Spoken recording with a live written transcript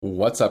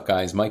What's up,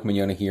 guys? Mike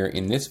Mignona here.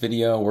 In this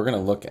video, we're going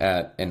to look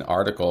at an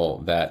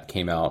article that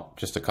came out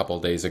just a couple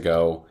of days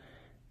ago,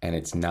 and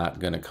it's not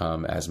going to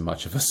come as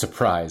much of a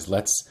surprise.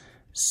 Let's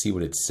see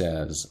what it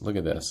says. Look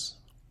at this.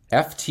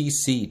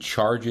 FTC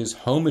charges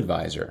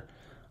Homeadvisor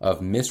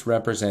of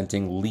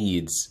misrepresenting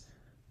leads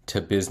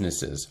to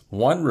businesses.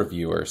 One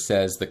reviewer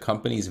says the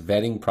company's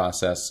vetting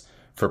process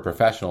for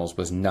professionals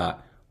was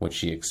not what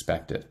she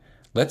expected.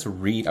 Let's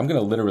read. I'm going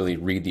to literally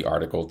read the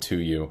article to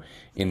you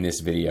in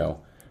this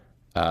video.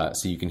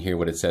 So you can hear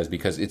what it says,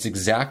 because it's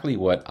exactly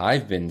what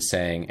I've been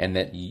saying and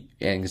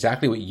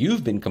exactly what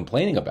you've been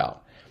complaining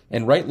about,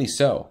 and rightly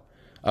so,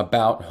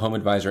 about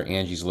Homeadvisor,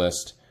 Angie's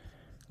List,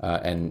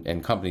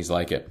 and companies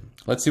like it.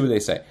 Let's see what they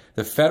say.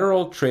 The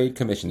Federal Trade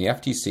Commission, the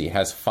FTC,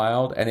 has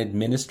filed an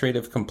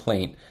administrative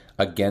complaint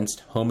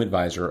against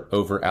Homeadvisor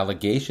over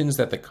allegations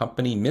that the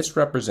company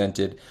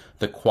misrepresented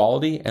the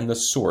quality and the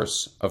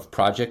source of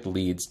project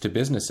leads to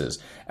businesses,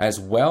 as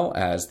well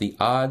as the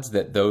odds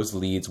that those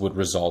leads would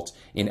result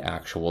in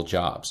actual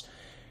jobs.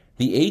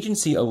 The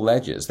agency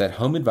alleges that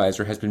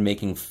Homeadvisor has been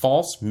making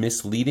false,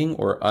 misleading,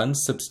 or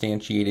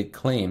unsubstantiated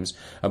claims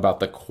about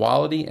the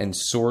quality and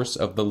source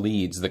of the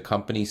leads the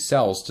company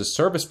sells to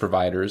service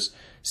providers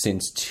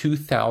since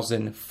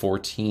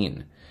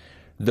 2014.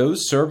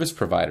 Those service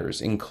providers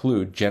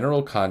include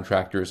general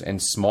contractors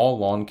and small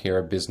lawn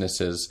care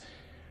businesses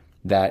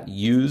that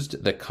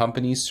used the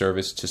company's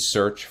service to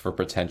search for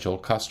potential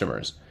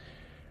customers.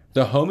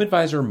 The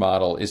Homeadvisor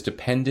model is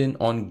dependent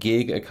on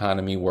gig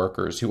economy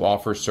workers who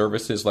offer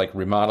services like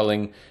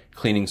remodeling,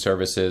 cleaning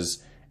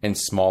services, and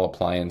small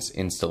appliance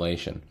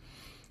installation.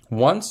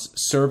 Once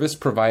service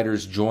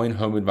providers join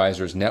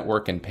Homeadvisor's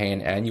network and pay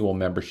an annual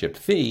membership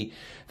fee,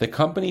 the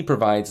company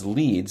provides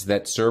leads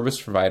that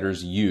service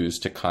providers use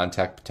to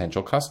contact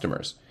potential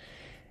customers.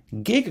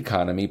 Gig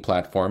economy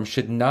platforms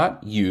should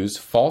not use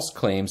false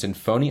claims and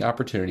phony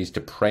opportunities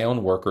to prey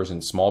on workers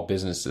and small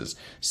businesses,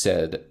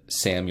 said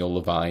Samuel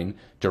Levine,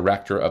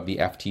 director of the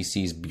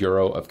FTC's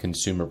Bureau of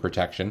Consumer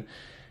Protection.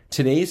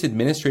 Today's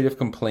administrative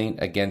complaint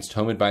against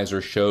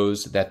Homeadvisor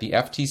shows that the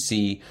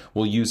FTC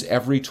will use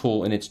every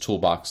tool in its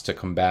toolbox to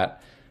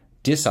combat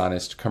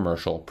dishonest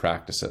commercial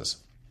practices.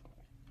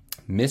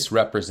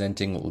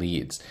 Misrepresenting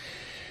leads.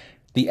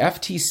 The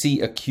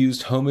FTC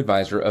accused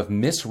Homeadvisor of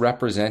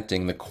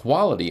misrepresenting the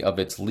quality of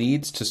its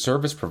leads to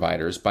service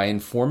providers by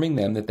informing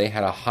them that they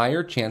had a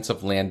higher chance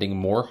of landing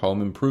more home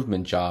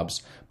improvement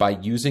jobs by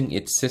using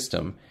its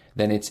system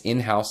than its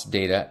in-house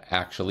data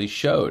actually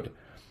showed.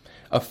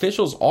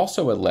 Officials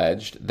also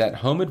alleged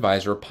that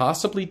Homeadvisor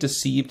possibly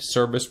deceived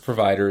service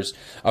providers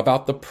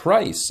about the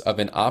price of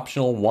an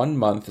optional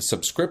 1-month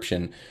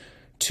subscription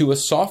to a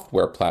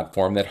software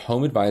platform that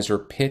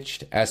Homeadvisor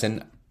pitched as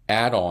an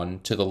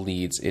add-on to the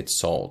leads it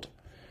sold.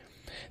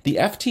 The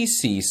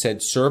FTC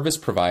said service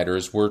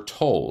providers were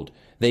told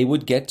they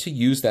would get to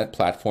use that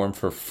platform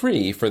for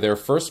free for their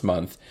first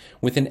month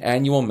with an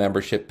annual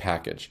membership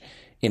package.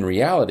 In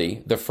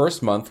reality, the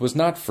first month was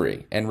not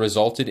free and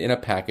resulted in a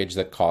package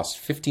that cost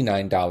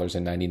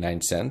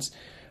 $59.99,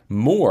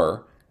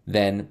 more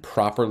than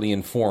properly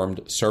informed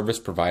service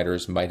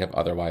providers might have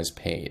otherwise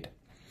paid.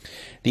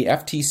 The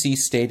FTC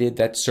stated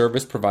that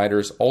service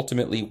providers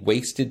ultimately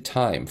wasted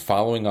time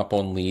following up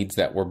on leads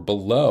that were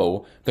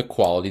below the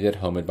quality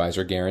that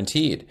Homeadvisor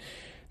guaranteed.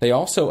 They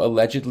also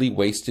allegedly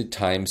wasted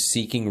time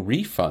seeking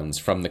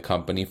refunds from the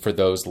company for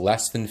those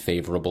less than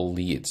favorable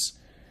leads.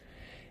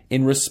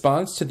 In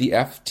response to the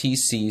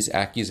FTC's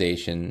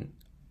accusation,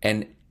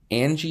 an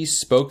Angie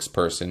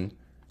spokesperson,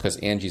 because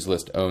Angie's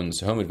List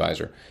owns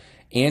Homeadvisor,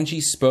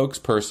 Angie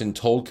spokesperson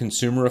told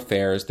Consumer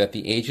Affairs that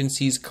the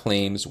agency's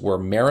claims were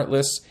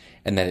meritless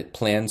and that it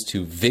plans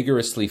to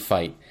vigorously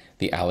fight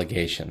the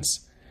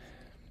allegations.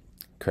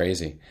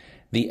 Crazy.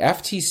 The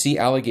FTC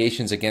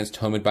allegations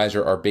against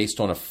Homeadvisor are based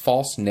on a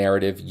false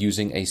narrative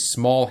using a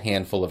small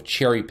handful of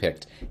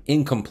cherry-picked,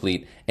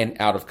 incomplete, and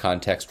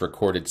out-of-context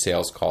recorded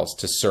sales calls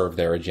to serve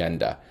their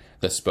agenda,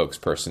 the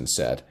spokesperson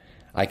said.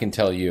 I can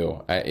tell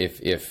you,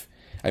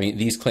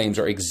 these claims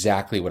are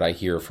exactly what I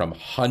hear from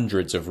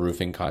hundreds of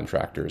roofing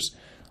contractors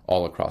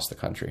all across the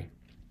country.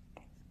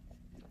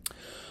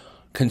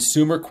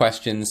 Consumer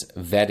questions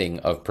vetting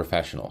of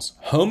professionals.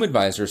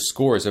 Homeadvisor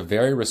scores a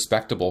very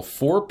respectable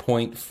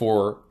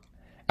 4.4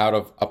 out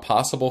of a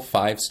possible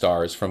 5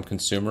 stars from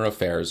Consumer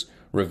Affairs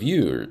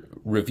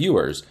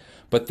reviewers,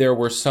 but there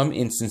were some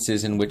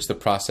instances in which the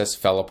process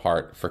fell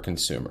apart for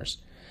consumers.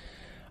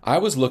 I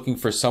was looking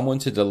for someone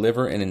to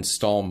deliver and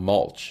install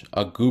mulch.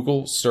 A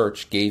Google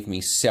search gave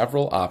me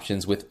several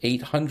options with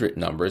 800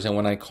 numbers, and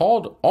when I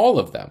called all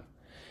of them,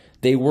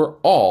 they were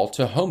all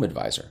to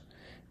Homeadvisor.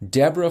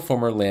 Deborah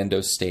from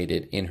Orlando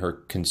stated in her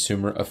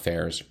Consumer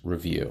Affairs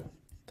review.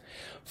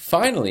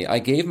 Finally, I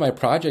gave my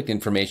project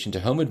information to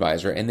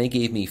Homeadvisor, and they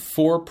gave me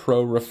 4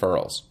 pro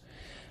referrals.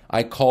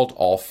 I called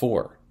all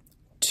 4.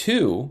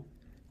 2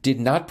 did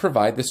not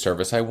provide the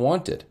service I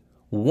wanted.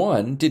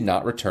 1 did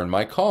not return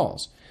my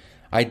calls.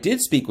 I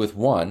did speak with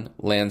one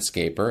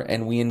landscaper,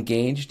 and we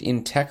engaged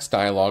in text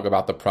dialogue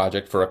about the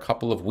project for a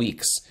couple of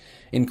weeks,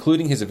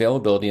 including his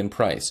availability and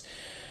price.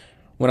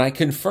 When I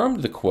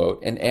confirmed the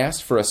quote and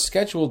asked for a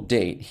scheduled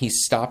date, he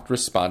stopped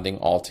responding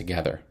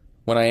altogether.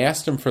 When I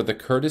asked him for the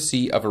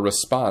courtesy of a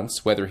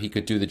response, whether he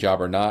could do the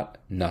job or not,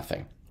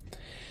 nothing.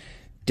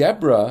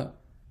 Deborah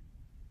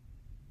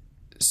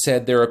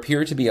said there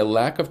appeared to be a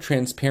lack of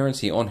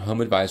transparency on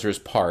Homeadvisor's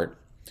part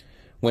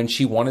when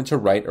she wanted to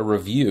write a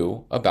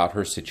review about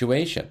her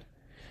situation.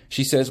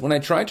 She says, when I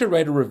tried to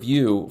write a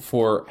review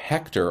for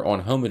Hector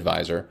on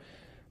Homeadvisor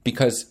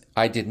because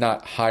I did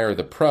not hire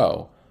the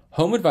pro,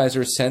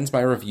 Homeadvisor sends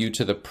my review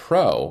to the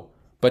pro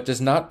but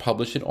does not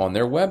publish it on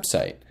their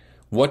website.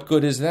 What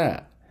good is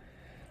that?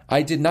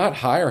 I did not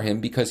hire him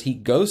because he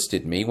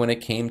ghosted me when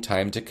it came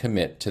time to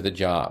commit to the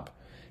job,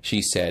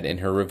 she said in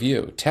her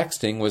review.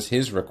 Texting was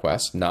his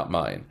request, not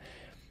mine.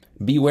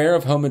 Beware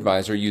of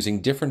Homeadvisor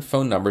using different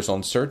phone numbers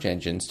on search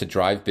engines to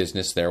drive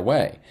business their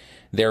way.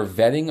 Their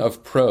vetting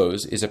of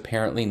pros is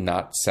apparently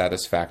not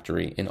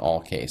satisfactory in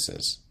all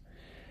cases.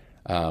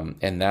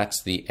 And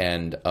that's the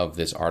end of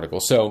this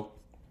article. So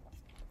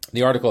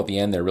the article at the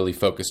end, they're really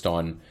focused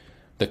on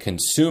the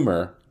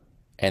consumer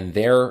and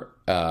their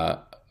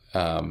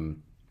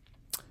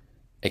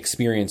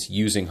experience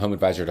using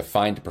Homeadvisor to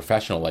find a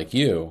professional like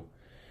you.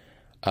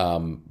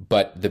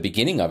 But the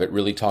beginning of it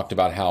really talked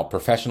about how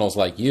professionals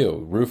like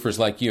you, roofers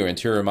like you,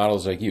 interior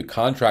models like you,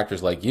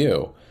 contractors like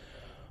you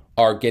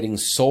are getting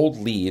sold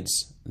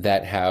leads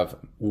that have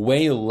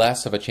way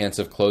less of a chance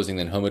of closing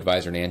than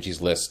Homeadvisor and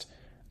Angie's List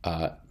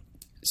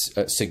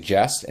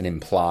suggest and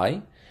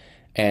imply,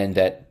 and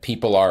that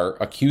people are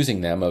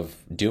accusing them of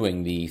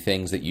doing the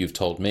things that you've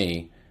told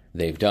me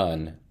they've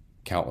done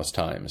countless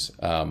times.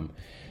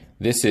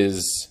 This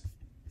is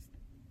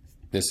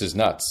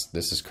nuts.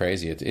 This is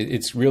crazy.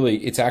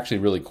 It's actually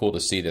really cool to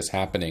see this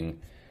happening,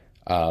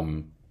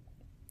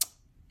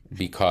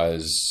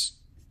 because,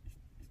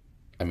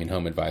 I mean,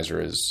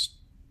 Homeadvisor is,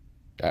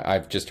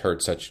 I've just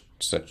heard such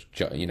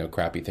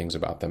crappy things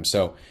about them.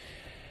 So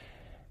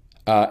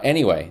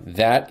anyway,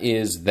 that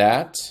is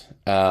that.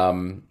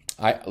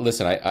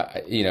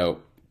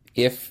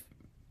 If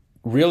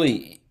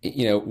really,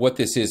 what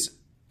this is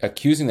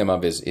accusing them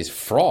of is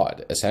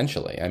fraud,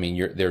 essentially. I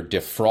mean, they're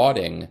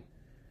defrauding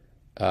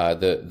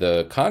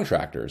the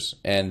contractors,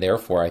 and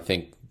therefore I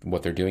think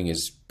what they're doing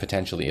is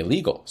potentially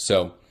illegal.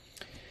 So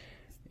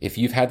if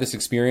you've had this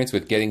experience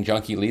with getting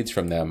junky leads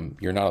from them,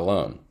 you're not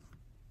alone.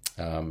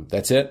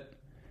 That's it.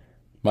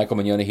 Michael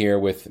Mignona here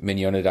with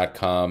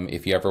Mignona.com.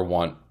 If you ever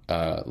want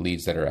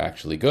leads that are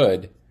actually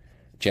good,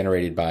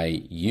 generated by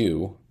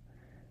you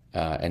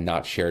and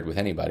not shared with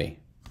anybody,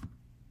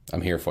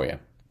 I'm here for you.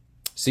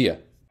 See ya.